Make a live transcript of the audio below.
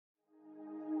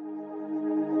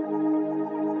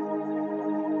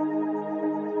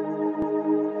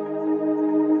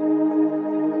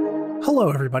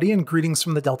Hello everybody, and greetings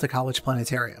from the Delta College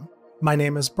Planetarium. My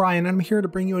name is Brian, and I'm here to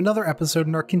bring you another episode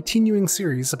in our continuing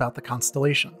series about the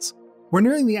constellations. We're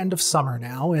nearing the end of summer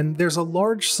now, and there's a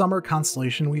large summer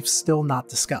constellation we've still not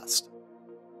discussed.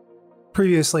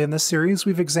 Previously in this series,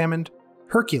 we've examined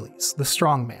Hercules, the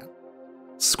strong man,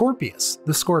 Scorpius,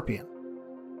 the scorpion,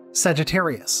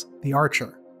 Sagittarius, the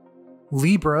archer,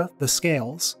 Libra, the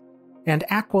scales, and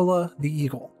Aquila, the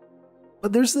eagle.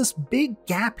 But there's this big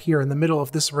gap here in the middle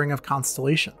of this ring of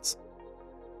constellations.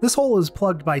 This hole is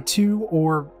plugged by 2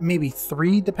 or maybe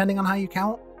 3, depending on how you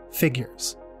count,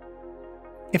 figures.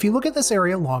 If you look at this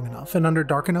area long enough and under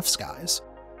dark enough skies,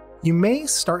 you may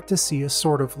start to see a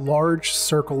sort of large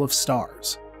circle of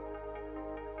stars.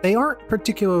 They aren't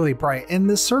particularly bright, and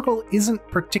this circle isn't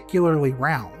particularly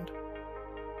round.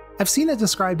 I've seen it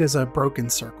described as a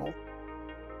broken circle.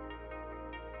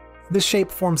 This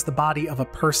shape forms the body of a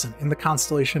person in the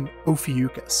constellation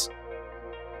Ophiuchus.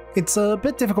 It's a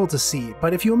bit difficult to see,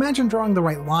 but if you imagine drawing the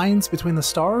right lines between the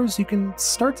stars, you can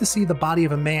start to see the body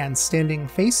of a man standing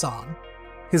face on,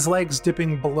 his legs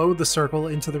dipping below the circle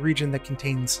into the region that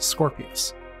contains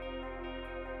Scorpius.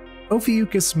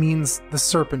 Ophiuchus means the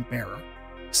serpent-bearer,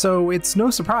 so it's no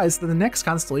surprise that the next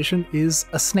constellation is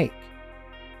a snake.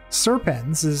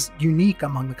 Serpens is unique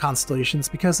among the constellations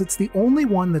because it's the only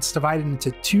one that's divided into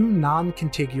 2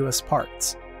 non-contiguous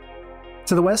parts.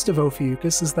 To the west of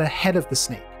Ophiuchus is the head of the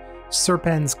snake,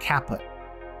 Serpens caput.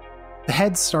 The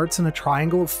head starts in a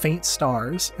triangle of faint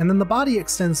stars, and then the body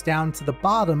extends down to the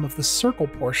bottom of the circle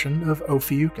portion of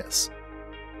Ophiuchus.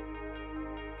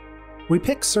 We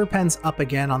pick Serpens up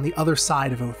again on the other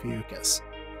side of Ophiuchus.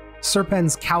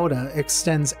 Serpens cauda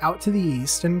extends out to the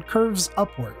east and curves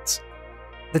upwards,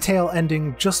 the tail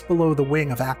ending just below the wing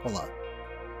of Aquila.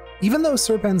 Even though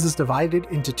Serpens is divided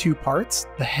into 2 parts,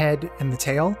 the head and the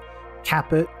tail,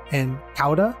 caput and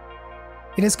cauda,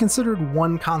 it is considered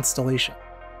one constellation.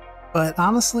 But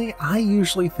honestly, I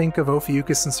usually think of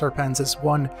Ophiuchus and Serpens as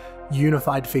one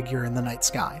unified figure in the night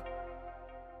sky.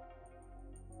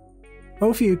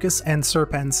 Ophiuchus and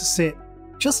Serpens sit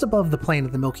just above the plane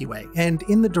of the Milky Way and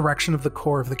in the direction of the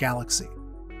core of the galaxy.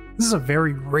 This is a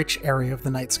very rich area of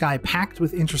the night sky packed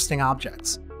with interesting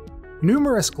objects.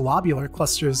 Numerous globular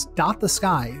clusters dot the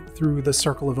sky through the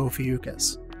circle of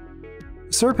Ophiuchus.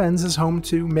 Serpens is home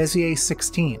to Messier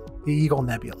 16, the Eagle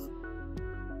Nebula.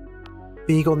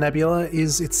 The Eagle Nebula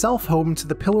is itself home to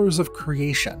the Pillars of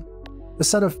Creation, a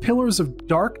set of pillars of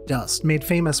dark dust made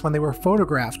famous when they were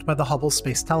photographed by the Hubble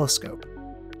Space Telescope.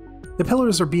 The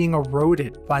pillars are being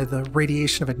eroded by the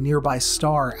radiation of a nearby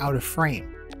star out of frame.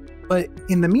 But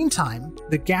in the meantime,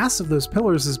 the gas of those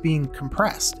pillars is being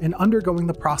compressed and undergoing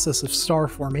the process of star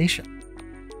formation.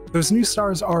 Those new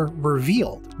stars are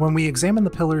revealed when we examine the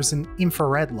pillars in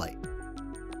infrared light.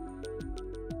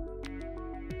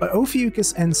 But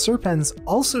Ophiuchus and Serpens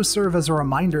also serve as a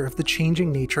reminder of the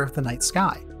changing nature of the night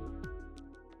sky.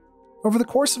 Over the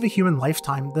course of a human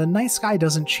lifetime, the night sky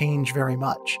doesn't change very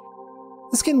much.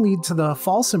 This can lead to the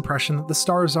false impression that the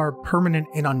stars are permanent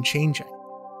and unchanging.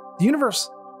 The universe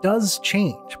does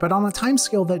change, but on a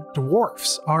timescale that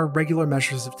dwarfs our regular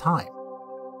measures of time.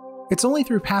 It's only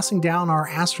through passing down our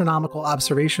astronomical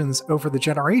observations over the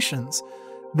generations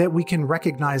that we can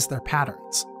recognize their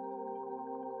patterns.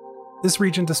 This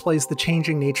region displays the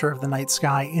changing nature of the night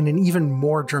sky in an even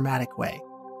more dramatic way.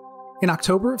 In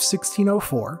October of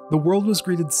 1604, the world was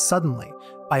greeted suddenly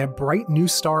by a bright new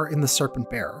star in the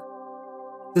serpent-bearer.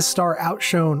 This star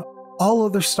outshone all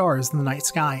other stars in the night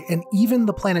sky and even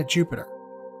the planet Jupiter.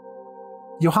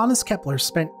 Johannes Kepler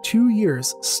spent 2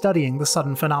 years studying the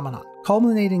sudden phenomenon,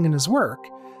 culminating in his work,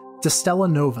 De Stella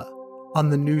Nova, on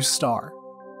the new star.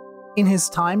 In his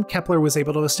time, Kepler was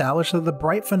able to establish that the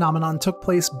bright phenomenon took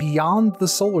place beyond the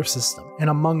solar system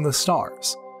and among the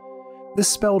stars. This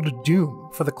spelled doom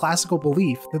for the classical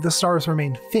belief that the stars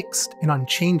remain fixed and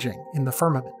unchanging in the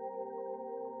firmament.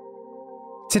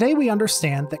 Today we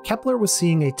understand that Kepler was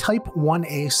seeing a Type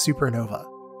 1a supernova.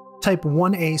 Type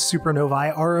 1a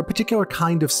supernovae are a particular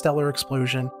kind of stellar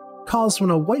explosion caused when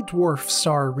a white dwarf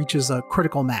star reaches a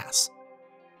critical mass.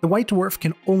 The white dwarf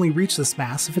can only reach this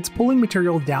mass if it's pulling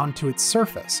material down to its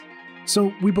surface,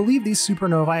 so we believe these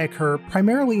supernovae occur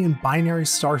primarily in binary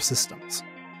star systems.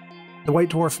 The white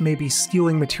dwarf may be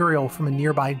stealing material from a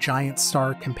nearby giant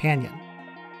star companion.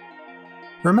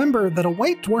 Remember that a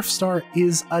white dwarf star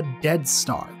is a dead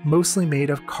star, mostly made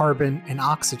of carbon and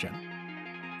oxygen.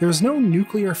 There is no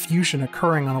nuclear fusion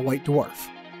occurring on a white dwarf.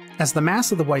 As the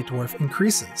mass of the white dwarf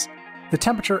increases, the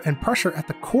temperature and pressure at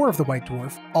the core of the white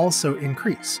dwarf also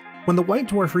increase. When the white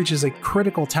dwarf reaches a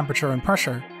critical temperature and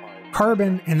pressure,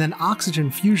 carbon and then oxygen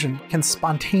fusion can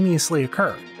spontaneously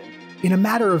occur. In a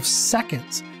matter of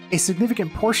seconds, a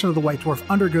significant portion of the white dwarf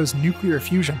undergoes nuclear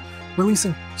fusion,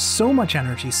 releasing so much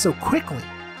energy so quickly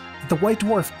that the white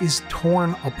dwarf is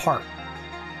torn apart.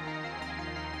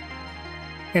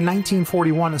 In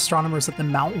 1941, astronomers at the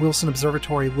Mount Wilson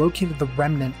Observatory located the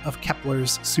remnant of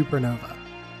Kepler's supernova.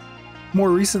 More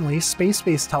recently,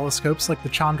 space-based telescopes like the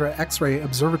Chandra X-ray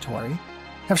Observatory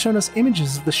have shown us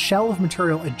images of the shell of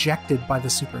material ejected by the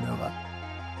supernova.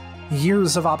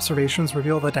 Years of observations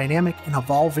reveal the dynamic and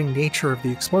evolving nature of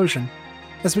the explosion,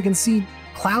 as we can see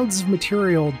clouds of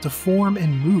material deform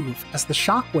and move as the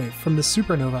shockwave from the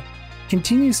supernova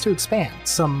continues to expand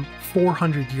some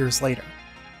 400 years later.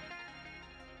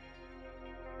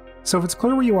 So if it's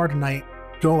clear where you are tonight,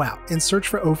 go out and search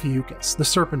for Ophiuchus, the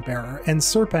serpent-bearer, and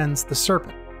Serpens, the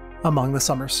serpent, among the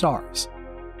summer stars.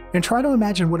 And try to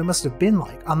imagine what it must have been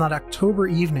like on that October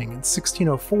evening in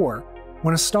 1604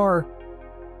 when a star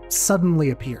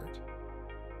suddenly appeared.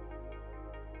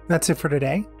 That's it for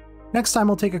today. Next time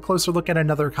we'll take a closer look at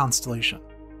another constellation.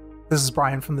 This is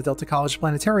Brian from the Delta College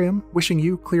Planetarium, wishing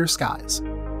you clear skies.